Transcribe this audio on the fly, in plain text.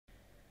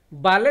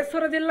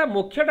बालेश्वर जिला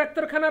मुख्य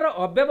डाक्तरखानार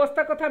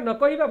अव्यवस्था कथा न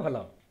कहवा भल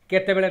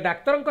केतेबेले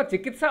डाक्तरंक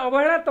चिकित्सा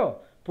अवहेला तो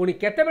पुणी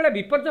केतेबेले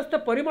विपर्यस्त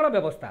परिमल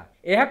व्यवस्था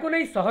एहाकु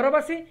नै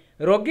सहरवासी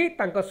रोगी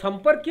तांको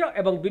संपर्कीय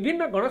एवं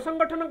विभिन्न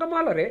गणसंगठन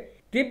महल में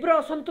तीव्र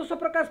असंतोष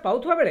प्रकाश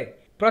पाउथुवा बेले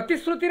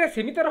प्रतिश्रुति रे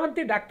सीमित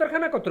रहंती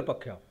डाक्तरखाना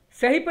कर्तृपक्ष।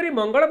 सेहीपरि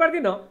मंगलवार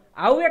दिन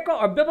आउ एक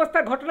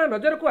अव्यवस्था घटना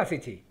नजर को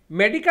आसीछि।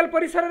 मेडिकल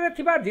परिसर में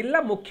थिबा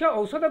जिला मुख्य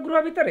औषध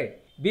गृह भितरे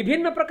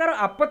विभिन्न प्रकार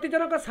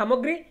आपत्तिजनक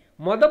सामग्री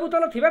मद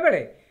बोतल थिबा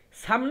बेले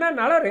सामना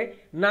नाल रे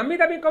नामी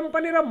दामी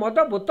कंपनी मद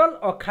बोतल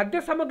और खाद्य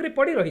सामग्री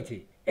पड़ी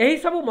रही। एही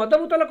सबु मद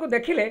बोतल को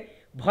देखिले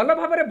भल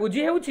भाव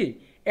बुझी हेउछि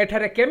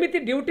एठारे केमिति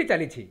ड्यूटी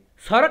चली।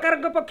 सरकार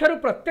पक्षरु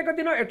प्रत्येक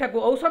दिन एठाकु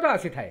औषध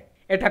आसी थाए।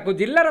 एठाकु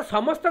जिल्लार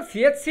समस्त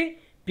सीएचसी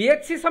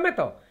पीएचसी समेत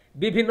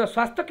विभिन्न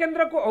स्वास्थ्य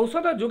केन्द्र को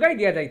औषध जोगाई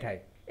दिया जाई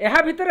थाए।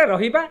 एहा भितरे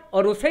रहिबा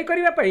और रोषेई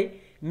करिबा पई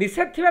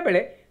निषेध थिबा बेले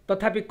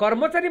तथापि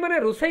कर्मचारी माने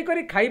रोषेई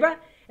करी खाइबा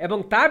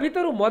एवं ता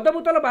भितरु मद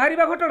बोतल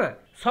बाहरिबा घटना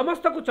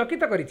समस्त को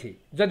चकित करिछि।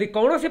 जदि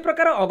कौनसी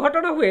प्रकार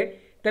अघटन हुए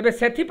तेबे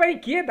सेथिपई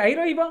किए दायी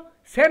रहिबो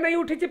से नहीं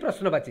उठिछि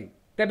प्रश्नवाची।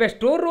 तेबे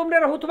स्टोर रूम रे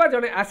रहुथुबा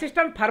जने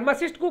असिस्टेंट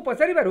फार्मासिस्ट को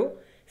पचारिबारु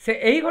से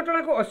एही घटना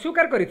को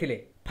अस्वीकार करथिले।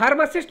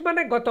 फार्मासिस्ट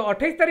माने गत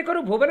 28 तारिख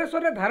रु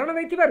भुवनेश्वर रे धारणा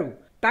दैथिबारु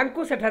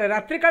तांकु सेठारे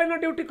रात्रिकालीन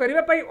ड्यूटी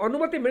करिबा पई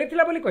अनुमति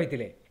मिलिथिला बोली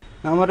कहिथिले।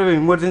 हमर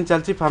इमरजेंसी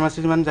चलछि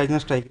फार्मासिस्ट मान जाइना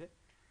स्ट्राइक रे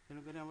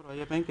तेनु हम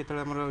रहिया पई केतले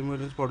हमर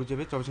इमरजेंसी पडुछि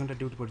बे 24 घंटा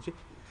ड्यूटी पडुछि।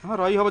 हम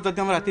रही हबो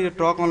जदि हम राती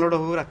ट्रक अनलोड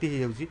हो राती हे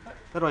जाउछि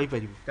त रही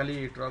परिबो। काली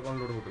ट्रक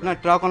अनलोड हो ना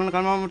ट्रक अनलोड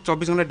काम हम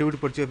 24 घंटा ड्यूटी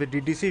पडुछि बे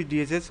डीडीसी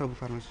डीएचएस सब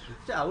फार्मासिस्ट।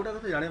 अच्छा आउडा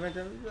कथा जाने पई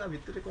आ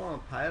भितरे कोन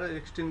फायर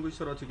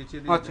एक्सटिंग्विशर अछि किछि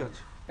दिन। अच्छा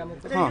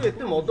अच्छा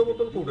एते मद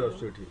बोतल कोड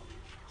आछो एठी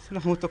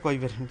सेला मु तो कहि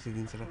परनी से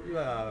दिन सेला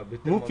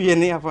मु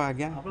पिएनी आप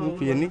आज्ञा मु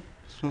पिएनी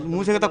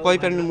मु से कथा कहि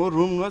परनी मो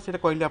रूम न सेटा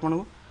कहली आपन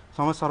को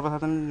समस्त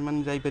सर्वसाधारण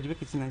मन जाई परिबे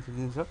किछि नै से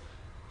दिन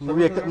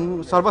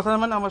सर्वसाधारण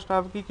मान आम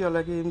स्टाफ की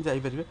लगे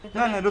जापर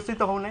ना ना रोषे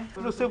तो हो ना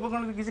रोषे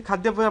किसी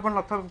खाद्य आप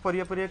नथ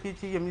परिया परिया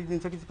किसी एमती जिन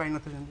किसी पाई न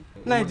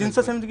ना जिन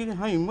सेमती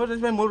हाँ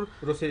इमरजेंसी मोर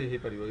रोषे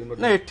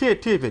ना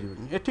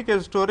एटी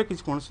स्टोर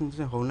किसी कौन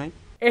होना।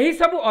 एही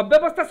सब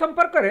अव्यवस्था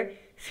संपर्क में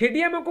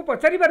सीडीएम को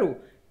पचारिबारु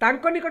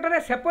तांको निकटरे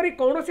सेपरी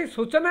कौनसी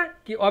सूचना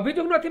कि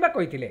अभियोग नथिबा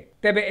कहिथिले।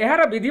 तेबे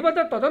एहार विधिवत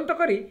तदंत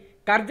करी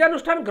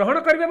कार्यानुष्ठान ग्रहण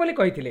करिवे बोली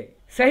कहिथिले।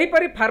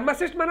 सेहीपरि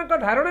फार्मासिस्ट मानक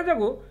धारणा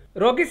जगु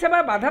रोगी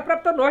सेवा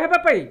बाधाप्राप्त न हेबा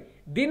पई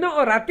दिन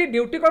और राति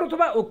ड्यूटी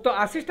करुथुबा उक्त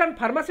असिस्टेंट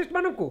फार्मासिस्ट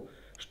मानकु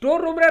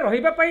स्टोर रूम रे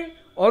रहिबा पई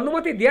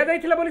अनुमति दिया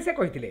जाइथिला बोली से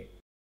कहिथिले।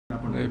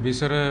 ए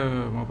विषय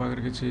मो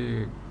पाखरे किछि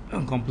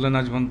कंप्लेन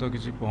आज बंत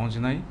किछि पहुंच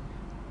नाही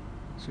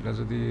सेटा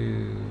जदि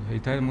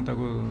हेइथाय मु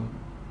ताको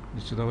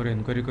निश्चित भाव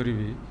इनक्वारी करी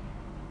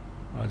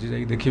आज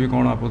जाकि देखी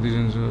कौन आपत्ति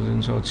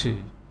जिनस अच्छी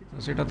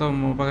सेटा तो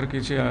मो पाखे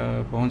किसी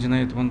पहुँची ना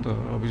एपर्यंत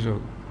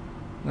अभियोग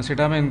ना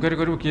सेटा आम इनक्वारी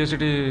करूँ किए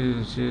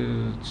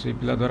से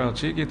पिला द्वारा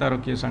अच्छी कि तार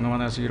किए सांग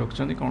मैंने आसिक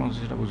रखिंट कौन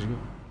से बुझे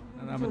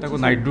आम ताको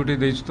नाइट ड्यूटी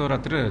देछु तो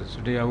रात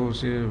से आउ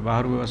सी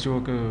बाहर आसो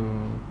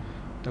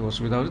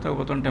असुविधा हो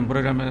बर्तमान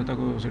टेम्पोरारी आम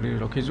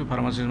रखीचु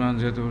फार्मासीस्ट मैंने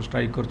जेहेतु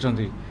स्ट्राइक कर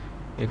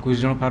 21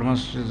 जन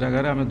फार्मासीस्ट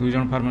जगह आम 2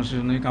 जन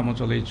फार्मासीस्ट नहीं कम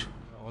चलैछु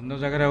अन्य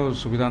जगह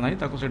सुविधा ना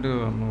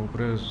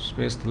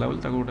स्पेस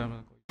था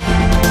गोटे